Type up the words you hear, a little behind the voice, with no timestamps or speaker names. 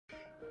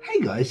Hey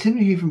guys,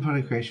 Henry here from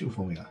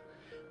ProductCreationFormula.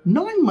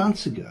 9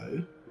 months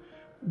ago,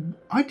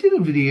 I did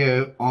a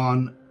video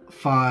on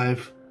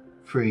 5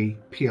 free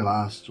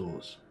PLR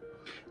stores.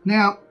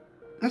 Now,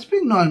 that's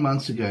been 9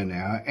 months ago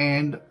now,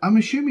 and I'm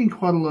assuming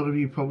quite a lot of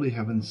you probably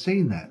haven't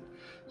seen that.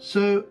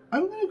 So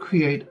I'm going to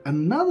create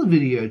another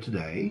video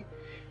today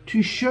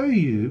to show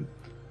you.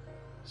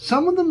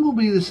 Some of them will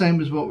be the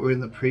same as what were in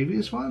the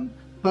previous one,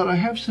 but I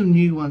have some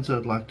new ones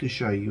I'd like to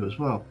show you as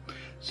well.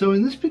 So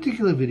in this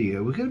particular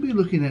video, we're going to be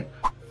looking at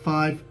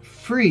 5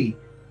 free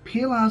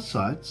PLR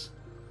sites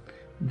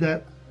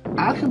that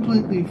are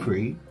completely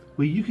free,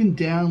 where you can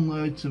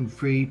download some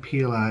free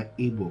PLR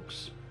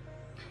ebooks.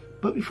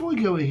 But before we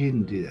go ahead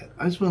and do that,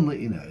 I just want to let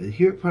you know that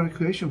here at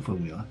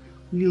ProductCreationFormula,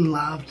 we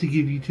love to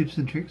give you tips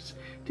and tricks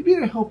to be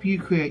able to help you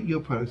create your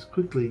products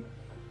quickly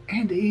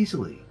and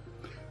easily.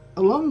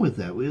 Along with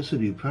that, we also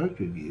do product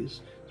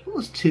reviews as well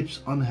as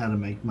tips on how to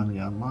make money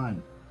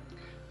online.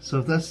 So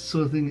if that's the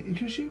sort of thing that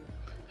interests you,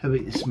 how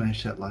about you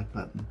smash that like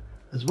button,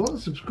 as well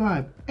as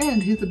subscribe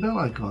and hit the bell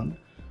icon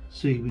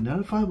so you can be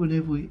notified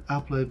whenever we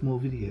upload more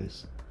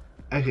videos.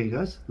 Okay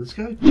guys, let's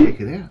go check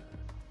it out.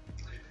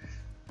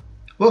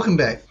 Welcome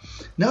back.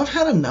 Now I've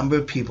had a number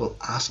of people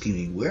asking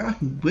me where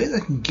they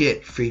can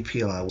get free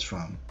PLRs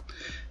from.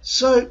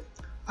 So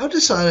I've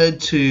decided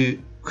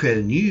to create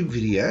a new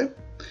video,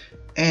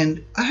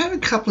 and I have a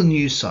couple of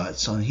new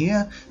sites on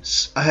here.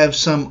 I have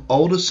some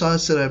older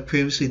sites that I've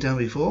previously done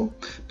before,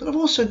 but I've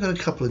also got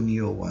a couple of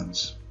newer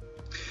ones.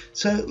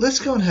 So let's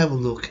go and have a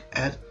look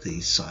at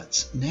these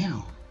sites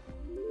now.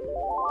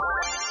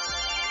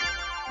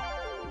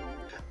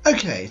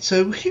 Okay,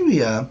 so here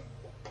we are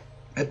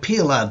at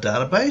PLR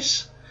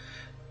Database,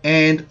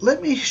 and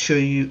let me show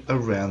you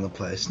around the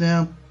place.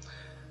 Now,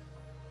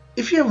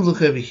 if you have a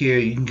look over here,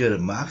 you can go to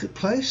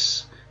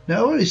Marketplace. Now,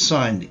 I already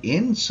signed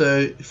in,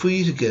 so for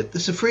you to get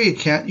this, a free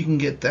account, you can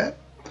get that.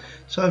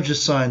 So I've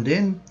just signed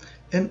in,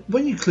 and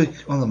when you click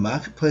on the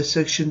Marketplace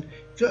section,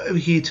 go over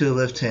here to the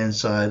left hand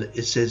side,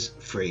 it says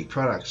free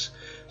products.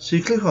 So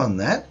you click on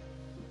that,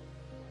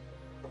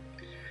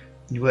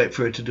 you wait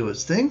for it to do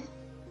its thing,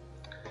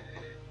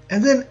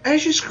 and then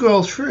as you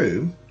scroll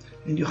through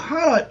and you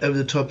highlight over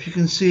the top, you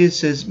can see it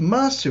says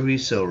master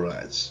resale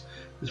rights.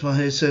 This one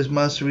here says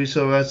master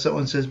resale rights, that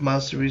one says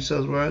master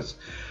resale rights.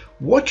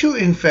 What you're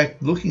in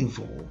fact looking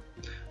for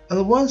are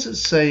the ones that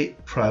say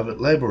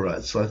private label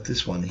rights, like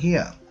this one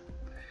here.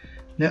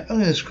 Now I'm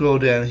going to scroll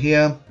down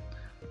here.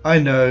 I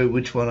know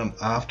which one I'm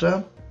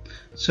after,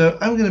 so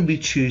I'm going to be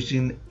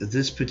choosing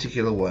this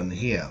particular one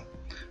here.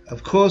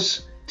 Of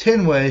course,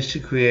 10 ways to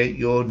create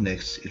your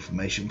next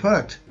information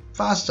product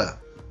faster.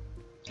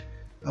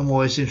 I'm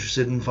always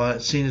interested in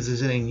seeing if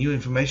there's any new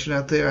information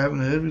out there I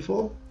haven't heard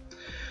before.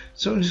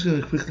 So I'm just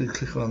going to quickly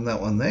click on that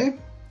one there.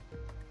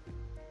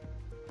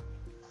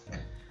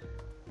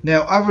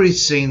 Now I've already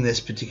seen this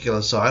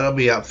particular site, I'll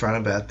be upfront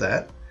about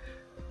that.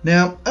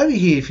 Now over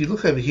here, if you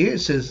look over here, it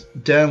says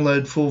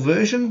download full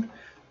version.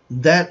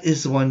 That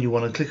is the one you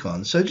want to click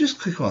on. So just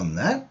click on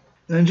that,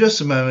 and in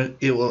just a moment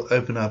it will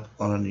open up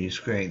on a new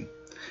screen.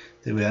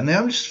 There we are.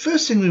 Now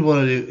first thing we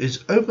want to do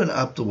is open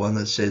up the one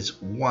that says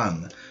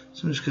 1.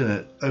 So I'm just going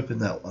to open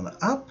that one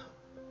up.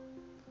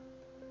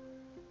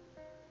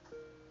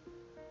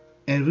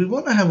 And we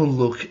want to have a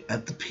look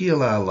at the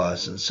PLR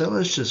license. So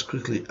let's just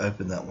quickly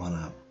open that one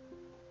up.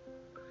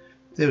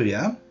 There we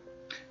are.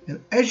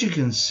 And as you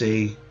can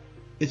see,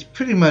 it's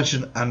pretty much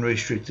an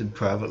unrestricted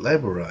private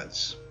label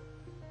rights.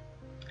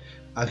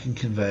 I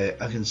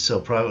can sell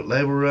private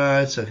label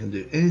rights, I can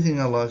do anything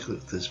I like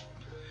with this.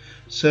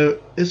 So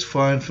it's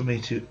fine for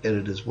me to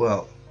edit as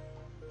well.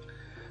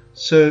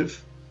 So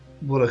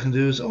what I can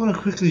do is I want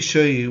to quickly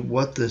show you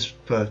what this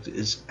product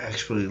is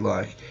actually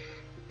like.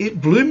 It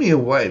blew me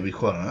away, to be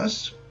quite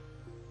honest.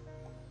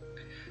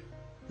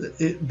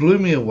 It blew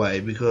me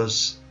away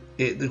because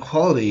the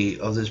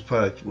quality of this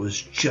product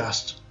was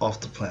just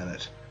off the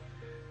planet.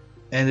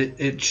 And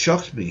it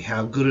shocked me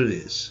how good it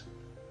is.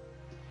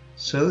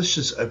 So let's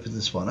just open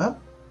this one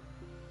up.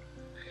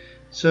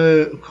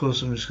 So of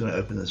course I'm just going to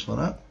open this one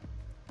up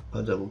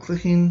by double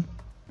clicking.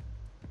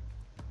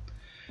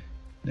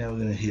 Now we're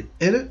going to hit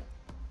edit.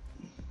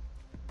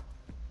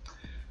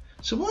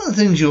 So one of the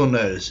things you'll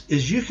notice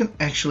is you can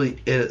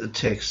actually edit the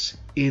text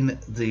in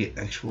the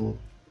actual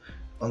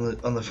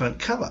on the front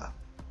cover.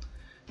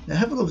 Now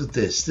have a look at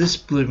this. This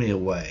blew me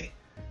away.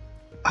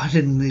 I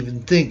didn't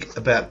even think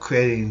about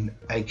creating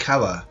a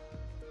cover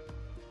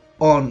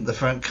on the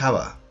front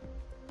cover.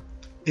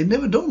 It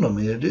never dawned on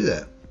me to do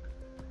that.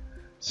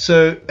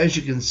 So as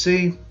you can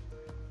see,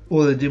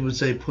 all they did was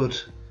they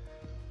went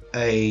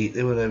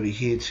over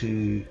here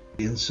to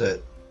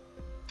insert,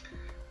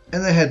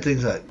 and they had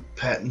things like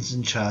patterns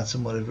and charts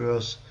and whatever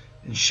else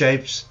and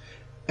shapes,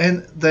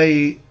 and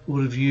they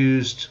would have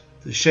used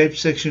the shape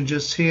section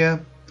just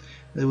here.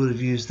 They would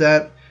have used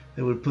that,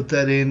 they would put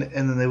that in,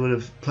 and then they would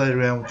have played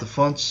around with the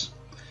fonts,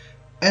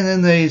 and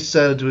then they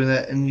started doing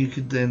that, and you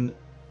could then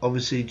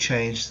obviously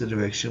change the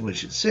direction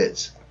which it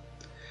sits.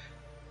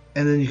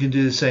 And then you can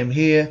do the same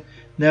here.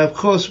 Now of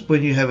course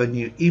when you have a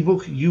new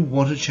ebook, you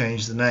want to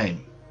change the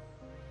name.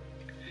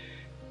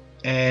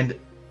 and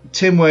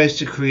 10 ways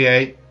to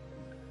create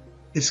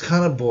is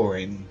kind of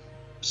boring.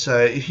 So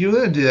if you're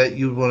going to do that,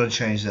 you would want to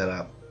change that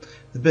up.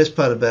 The best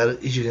part about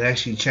it is you can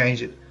actually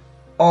change it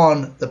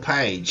on the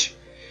page.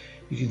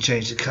 You can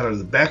change the color of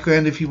the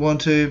background if you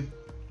want to.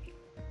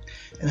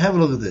 And have a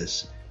look at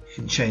this. You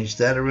can change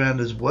that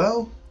around as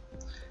well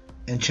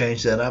and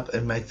change that up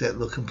and make that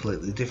look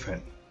completely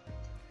different.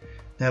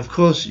 Now of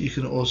course you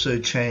can also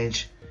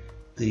change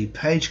the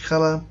page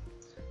color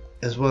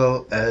as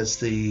well as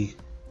the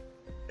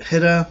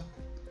header,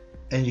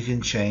 and you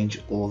can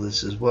change all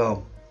this as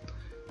well.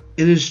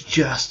 It is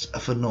just a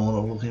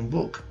phenomenal looking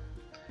book.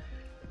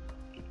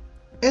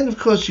 And of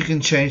course you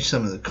can change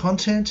some of the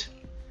content.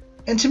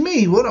 And to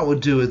me, what I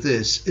would do with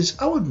this is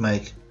I would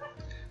make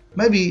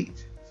maybe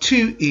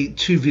two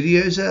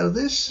videos out of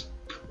this,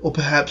 or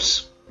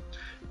perhaps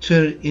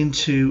turn it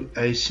into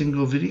a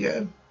single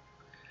video.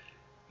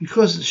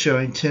 Because it's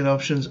showing 10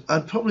 options,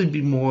 I'd probably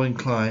be more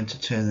inclined to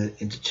turn it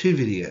into 2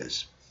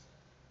 videos.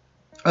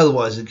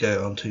 Otherwise it'd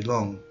go on too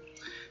long.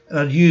 And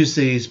I'd use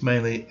these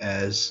mainly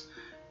as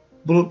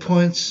bullet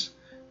points,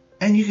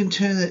 and you can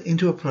turn that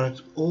into a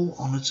product all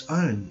on its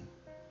own.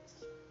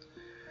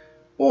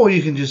 Or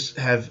you can just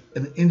have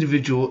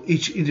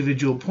each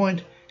individual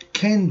point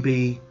can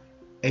be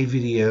a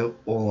video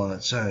all on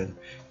its own.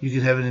 You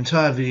could have an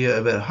entire video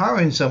about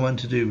hiring someone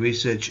to do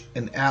research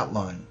and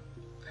outline.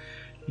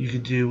 You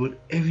can do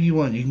whatever you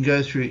want. You can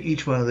go through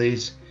each one of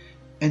these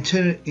and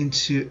turn it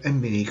into a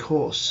mini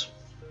course.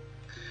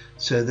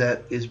 So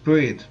that is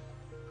brilliant.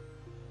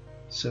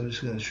 So I'm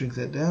just going to shrink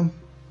that down.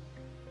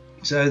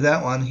 So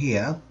that one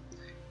here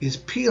is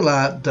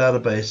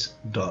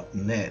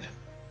PLRdatabase.net.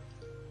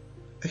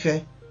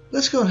 Okay,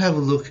 let's go and have a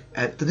look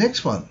at the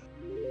next one.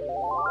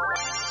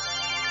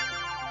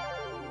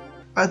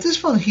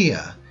 This one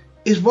here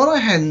is one I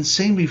hadn't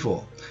seen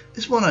before.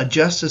 This one I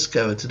just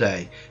discovered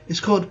today. It's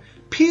called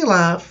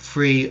PLR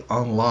Free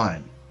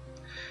Online.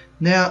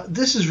 Now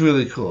this is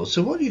really cool.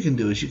 So what you can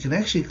do is you can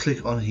actually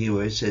click on here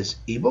where it says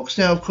ebooks.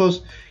 Now of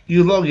course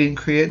you log in,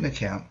 create an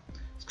account.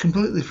 It's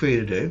completely free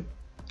to do.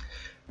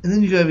 And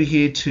then you go over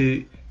here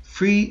to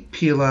Free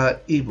PLR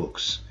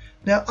ebooks.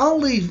 Now I'll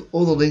leave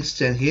all the links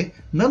down here.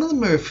 None of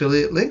them are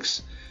affiliate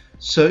links.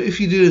 So if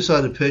you do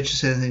decide to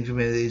purchase anything from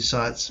any of these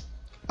sites,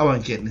 I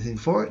won't get anything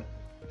for it.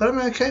 But I'm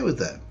okay with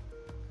that.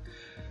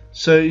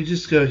 So you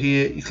just go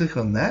here, you click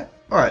on that.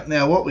 Alright,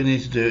 now what we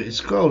need to do is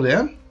scroll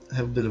down,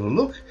 have a bit of a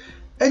look,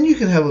 and you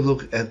can have a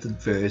look at the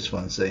various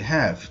ones they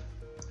have.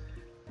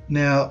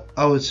 Now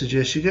I would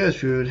suggest you go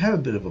through and have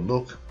a bit of a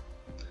look.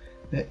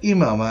 Now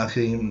email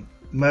marketing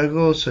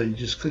mogul, so you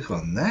just click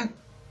on that.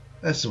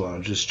 That's the one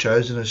I've just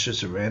chosen, it's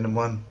just a random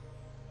one.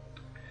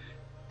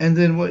 And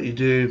then what you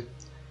do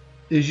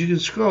is you can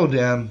scroll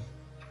down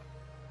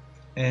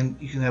and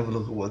you can have a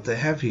look at what they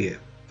have here.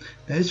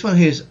 Now this one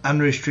here is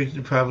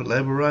unrestricted private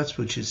label rights,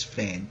 which is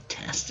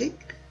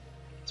fantastic.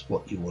 It's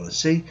what you want to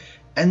see.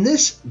 And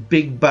this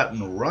big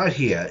button right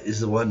here is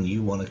the one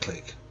you want to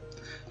click.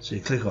 So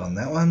you click on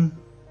that one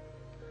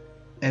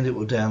and it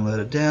will download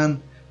it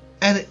down,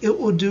 and it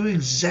will do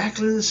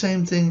exactly the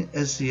same thing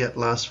as the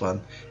last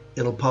one.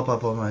 It'll pop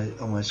up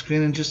on my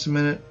screen in just a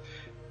minute,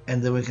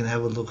 and then we can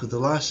have a look at the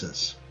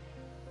license.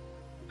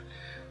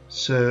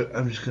 So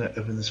I'm just going to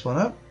open this one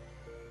up.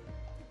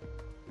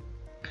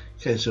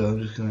 Okay, so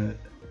I'm just going to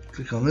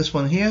click on this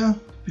one here.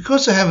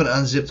 Because I haven't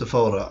unzipped the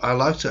folder, I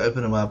like to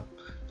open them up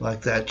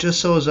like that,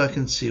 just so as I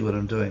can see what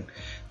I'm doing.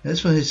 Now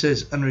this one here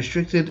says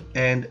unrestricted,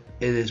 and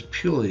it is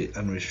purely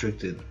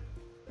unrestricted.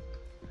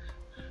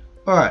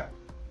 Alright,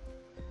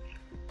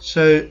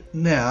 so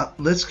now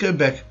let's go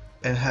back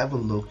and have a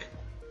look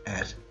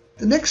at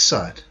the next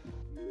site.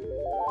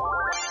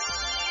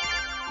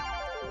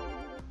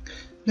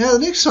 Now the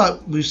next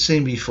site we've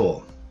seen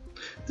before.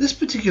 This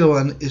particular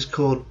one is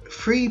called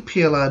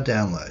FreePLR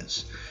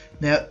Downloads.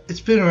 Now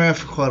it's been around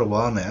for quite a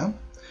while now,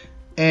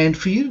 and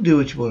for you to do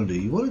what you want to do,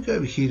 you want to go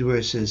over here to where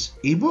it says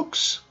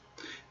ebooks,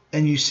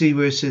 and you see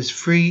where it says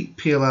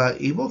FreePLR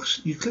ebooks.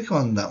 You click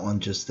on that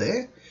one just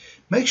there.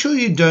 Make sure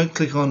you don't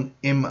click on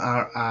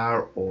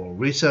MRR or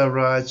resale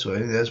rights or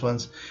any of those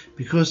ones,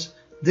 because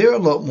they're a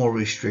lot more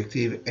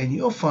restrictive, and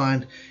you'll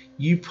find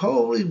you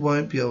probably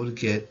won't be able to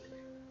get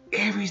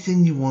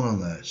everything you want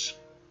on those.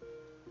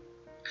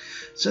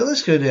 So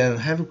let's go down and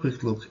have a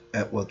quick look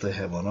at what they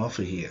have on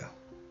offer here.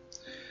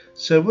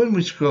 So when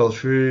we scroll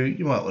through,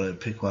 you might want to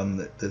pick one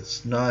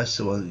that's nice,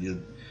 the one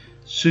that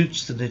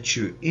suits the niche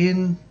you're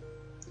in.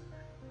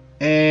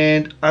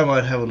 And I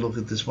might have a look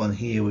at this one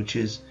here, which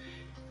is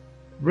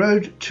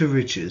Road to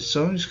Riches.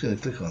 So I'm just going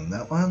to click on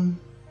that one.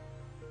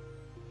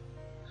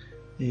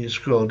 And you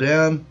scroll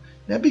down.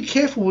 Now be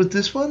careful with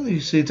this one.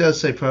 You see it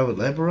does say private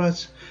label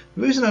rights.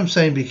 The reason I'm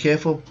saying be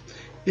careful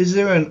is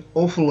there are an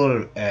awful lot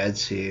of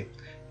ads here.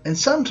 And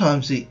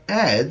sometimes the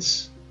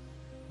ads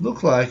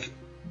look like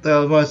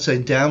they might say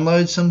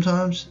download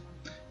sometimes.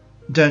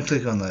 Don't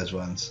click on those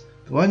ones.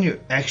 The one you're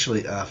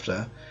actually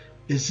after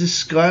is this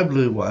sky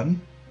blue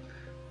one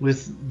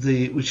with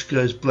which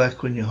goes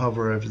black when you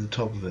hover over the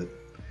top of it.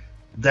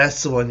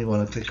 That's the one you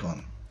want to click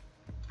on.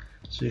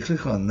 So you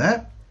click on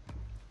that,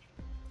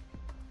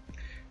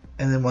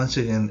 and then once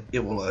again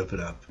it will open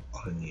up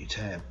on a new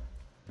tab.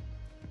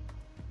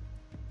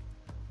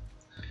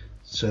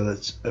 So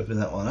let's open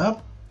that one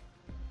up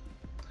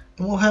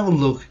and we'll have a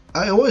look.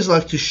 I always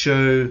like to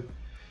show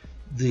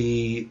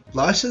the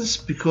license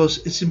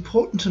because it's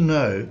important to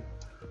know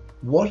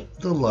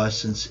what the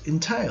license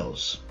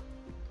entails.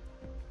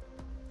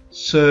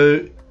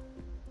 So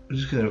I'm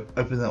just going to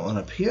open that one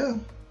up here,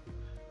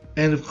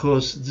 and of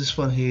course this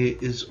one here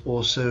is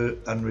also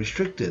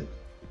unrestricted,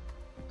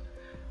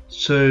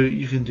 so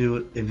you can do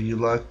whatever you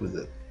like with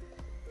it.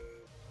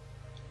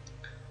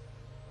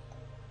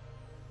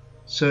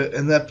 So,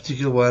 and that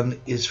particular one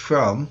is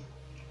from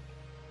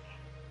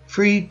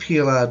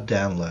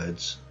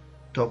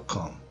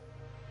FreePLRDownloads.com.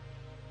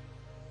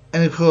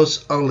 And of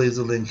course, I'll leave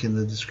the link in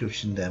the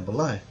description down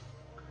below.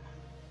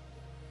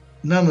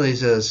 None of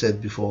these, as I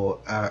said before,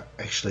 are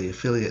actually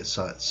affiliate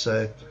sites,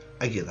 so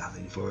I get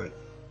nothing for it.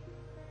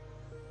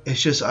 It's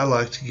just I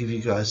like to give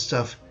you guys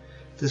stuff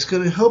that's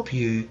going to help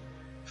you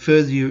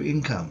further your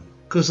income.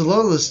 Because a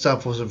lot of this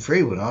stuff wasn't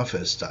free when I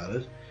first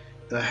started.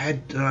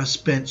 And I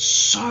spent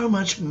so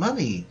much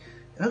money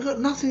and I got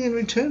nothing in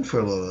return for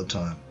a lot of the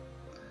time.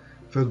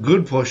 For a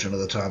good portion of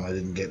the time I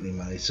didn't get any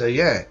money. So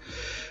yeah,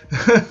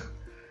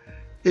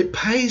 it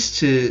pays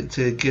to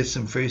get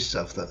some free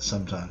stuff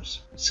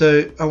sometimes.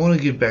 So I want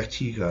to give back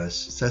to you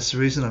guys. That's the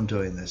reason I'm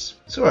doing this.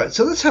 So alright,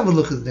 so let's have a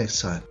look at the next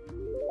site.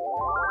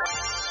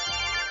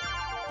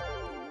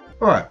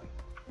 Alright,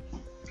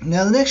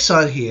 now the next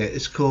site here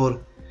is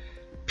called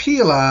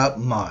PLR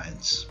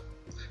Mines.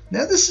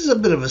 Now this is a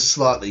bit of a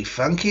slightly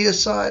funkier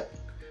site,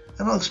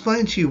 and I'll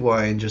explain to you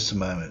why in just a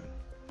moment.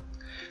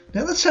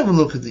 Now let's have a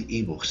look at the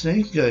ebooks. Now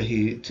you can go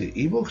here to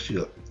ebooks. You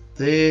got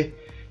there,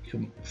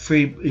 you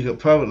got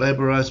private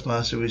label rights,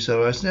 master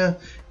resale rights. Now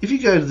if you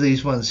go to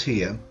these ones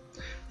here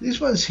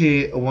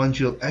are ones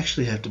you'll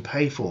actually have to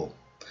pay for.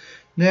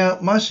 Now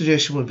my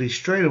suggestion would be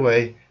straight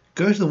away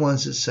go to the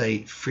ones that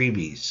say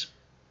freebies.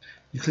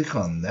 You click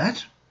on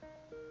that,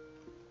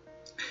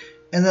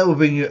 and that will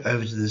bring you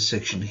over to this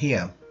section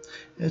here.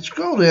 And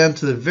scroll down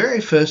to the very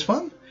first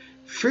one,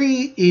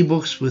 free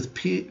ebooks with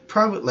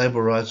private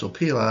label rights or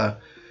PLR,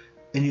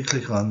 and you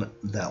click on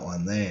that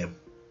one there.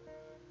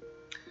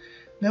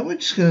 Now we're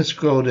just going to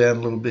scroll down a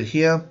little bit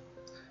here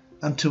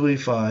until we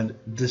find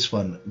this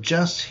one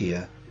just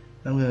here.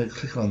 I'm going to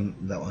click on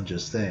that one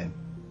just there.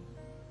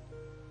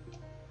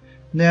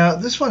 Now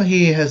this one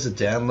here has a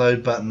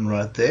download button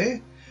right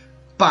there,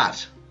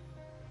 but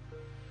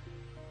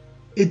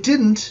it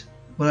didn't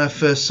when I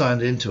first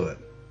signed into it.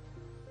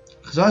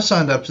 Because I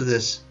signed up to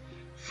this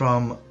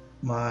from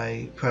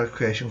my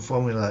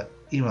ProductCreationFormula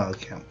email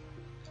account.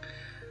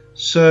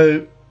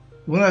 So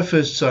when I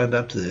first signed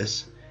up to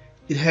this,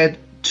 it had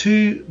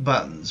two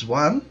buttons.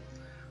 One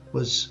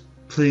was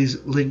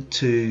please link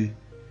to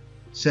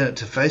send it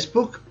to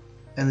Facebook,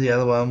 and the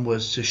other one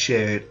was to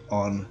share it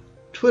on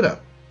Twitter.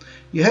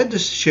 You had to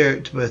share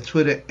it to both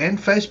Twitter and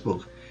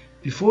Facebook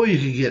before you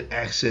could get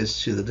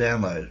access to the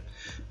download.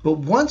 But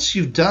once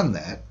you've done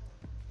that,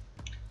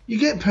 you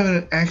get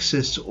permanent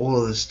access to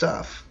all of this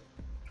stuff.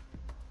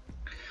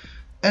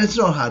 And it's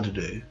not hard to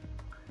do.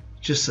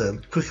 Just a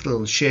quick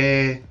little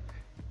share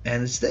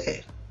and it's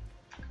there.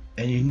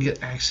 And you can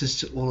get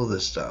access to all of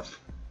this stuff.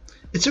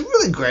 It's a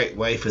really great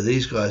way for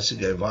these guys to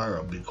go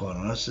viral, to be quite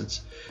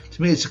honest.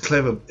 To me it's a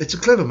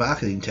clever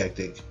marketing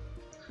tactic.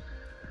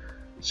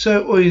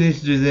 So all you need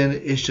to do then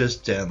is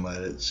just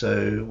download it.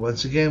 So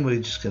once again we're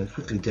just going to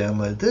quickly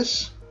download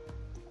this.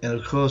 And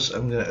of course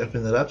I'm going to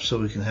open that up so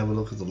we can have a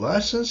look at the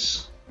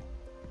license.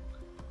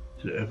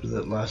 To open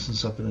that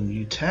license up in a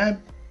new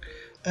tab,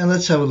 and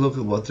let's have a look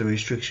at what the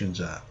restrictions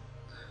are.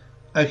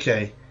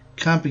 Okay,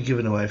 can't be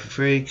given away for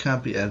free,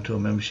 can't be added to a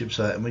membership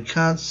site, and we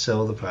can't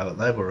sell the private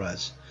label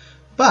rights.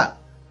 But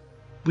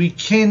we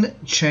can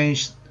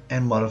change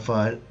and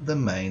modify the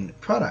main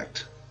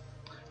product,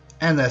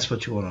 and that's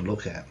what you want to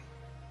look at.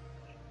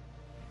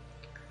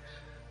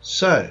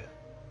 So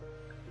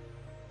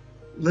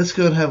let's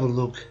go and have a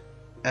look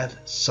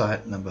at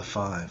site number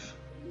 5.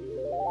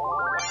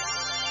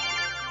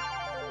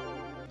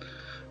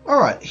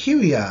 Alright, here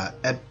we are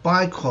at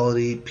Buy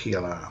Quality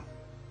PLR.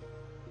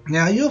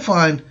 Now you'll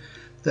find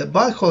that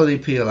Buy Quality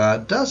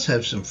PLR does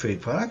have some free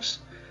products,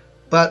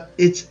 but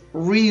it's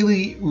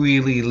really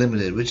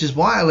limited, which is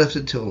why I left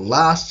it till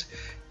last,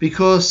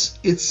 because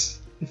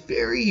it's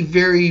very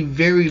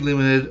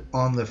limited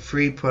on the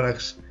free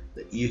products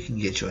that you can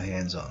get your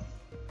hands on.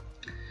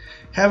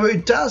 However,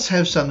 it does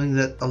have something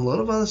that a lot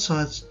of other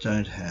sites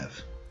don't have.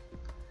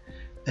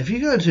 If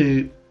you go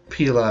to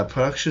PLR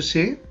products just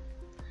here,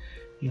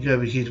 you go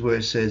over here to where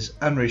it says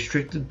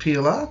unrestricted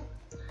PLR,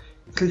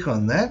 click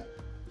on that.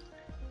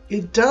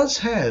 It does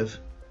have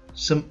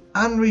some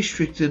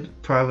unrestricted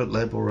private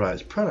label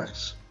rights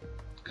products.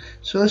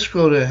 So let's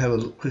scroll down and have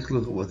a quick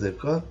look at what they've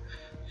got.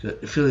 You've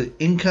got affiliate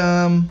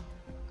income,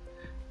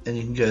 and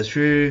you can go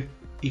through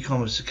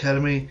e-commerce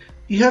academy.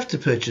 You have to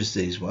purchase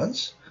these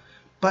ones,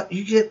 but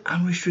you get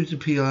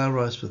unrestricted PLR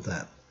rights with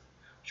that,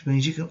 which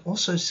means you can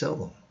also sell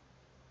them.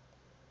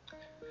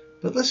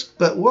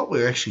 But what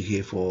we're actually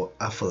here for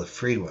are for the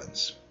free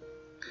ones.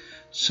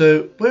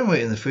 So when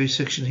we're in the free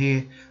section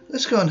here,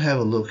 let's go and have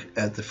a look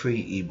at the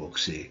free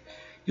ebooks here.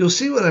 You'll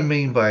see what I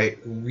mean by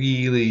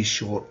really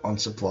short on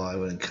supply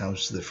when it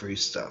comes to the free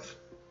stuff.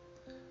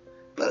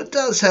 But it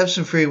does have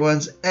some free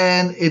ones,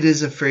 and it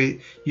is a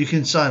free, you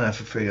can sign up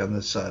for free on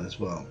this site as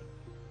well.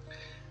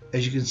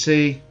 As you can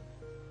see,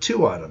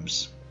 2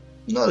 items,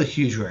 not a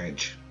huge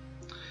range.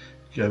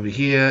 Go over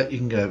here, you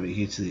can go over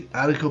here to the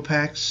article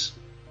packs.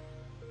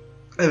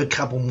 I have a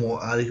couple more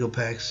article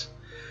packs,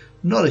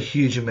 not a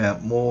huge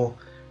amount more,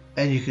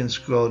 and you can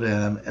scroll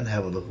down and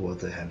have a look at what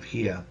they have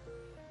here.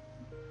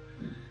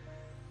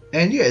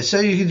 And yeah, so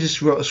you can just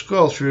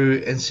scroll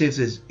through and see if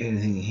there's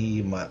anything here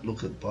you might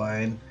look at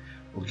buying,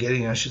 or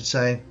getting I should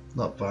say,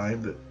 not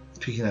buying but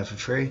picking up for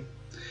free.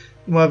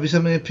 It might be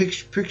something that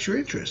piques your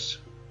interest.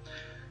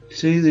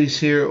 See, these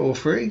here are all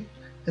free,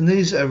 and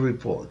these are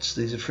reports,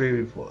 these are free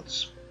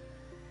reports.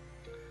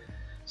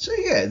 So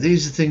yeah,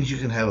 these are things you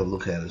can have a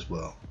look at as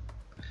well.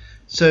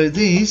 So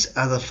these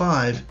are the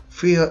 5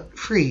 free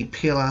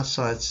PLR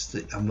sites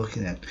that I'm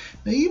looking at.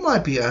 Now you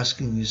might be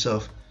asking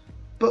yourself,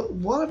 but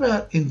what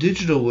about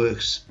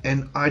InDigitalWorks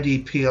and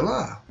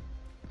𝗙𝗶𝗹𝗶𝗲𝗏?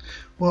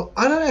 Well,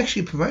 I don't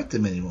actually promote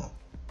them anymore.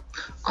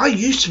 I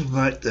used to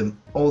promote them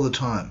all the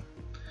time,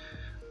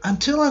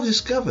 until I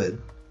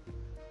discovered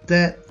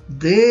that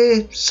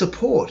their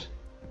support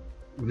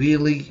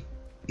really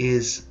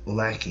is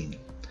lacking.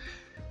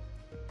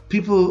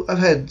 I've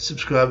had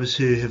subscribers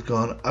who have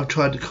gone, I've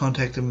tried to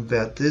contact them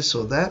about this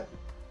or that,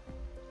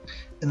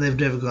 and they've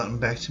never gotten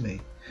back to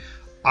me.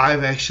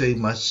 I've actually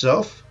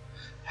myself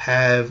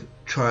have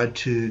tried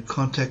to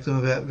contact them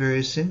about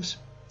various things.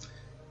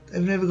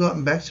 They've never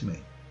gotten back to me.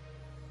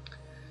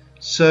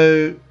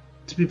 So,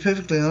 to be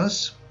perfectly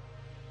honest,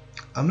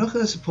 I'm not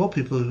going to support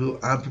people who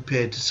aren't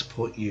prepared to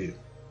support you.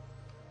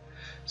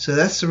 So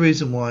that's the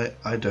reason why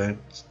I don't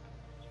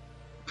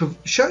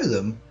show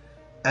them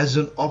as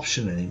an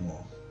option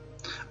anymore.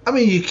 I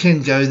mean, you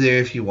can go there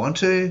if you want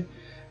to.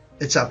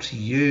 It's up to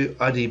you,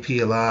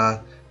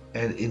 𝗙𝗶𝗹𝗏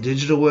and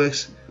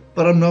InDigitalWorks,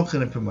 but I'm not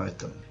going to promote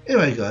them.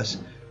 Anyway guys,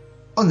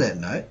 on that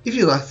note, if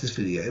you liked this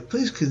video,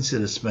 please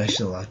consider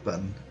smashing the like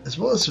button, as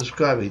well as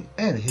subscribing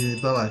and hitting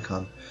the bell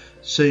icon,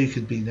 so you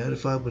can be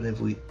notified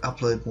whenever we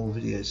upload more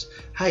videos.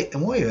 Hey,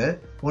 and while you're at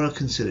it, why not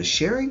consider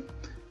sharing,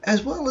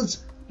 as well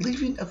as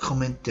leaving a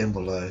comment down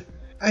below.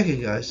 Okay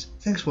guys,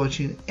 thanks for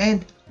watching,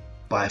 and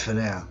bye for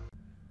now.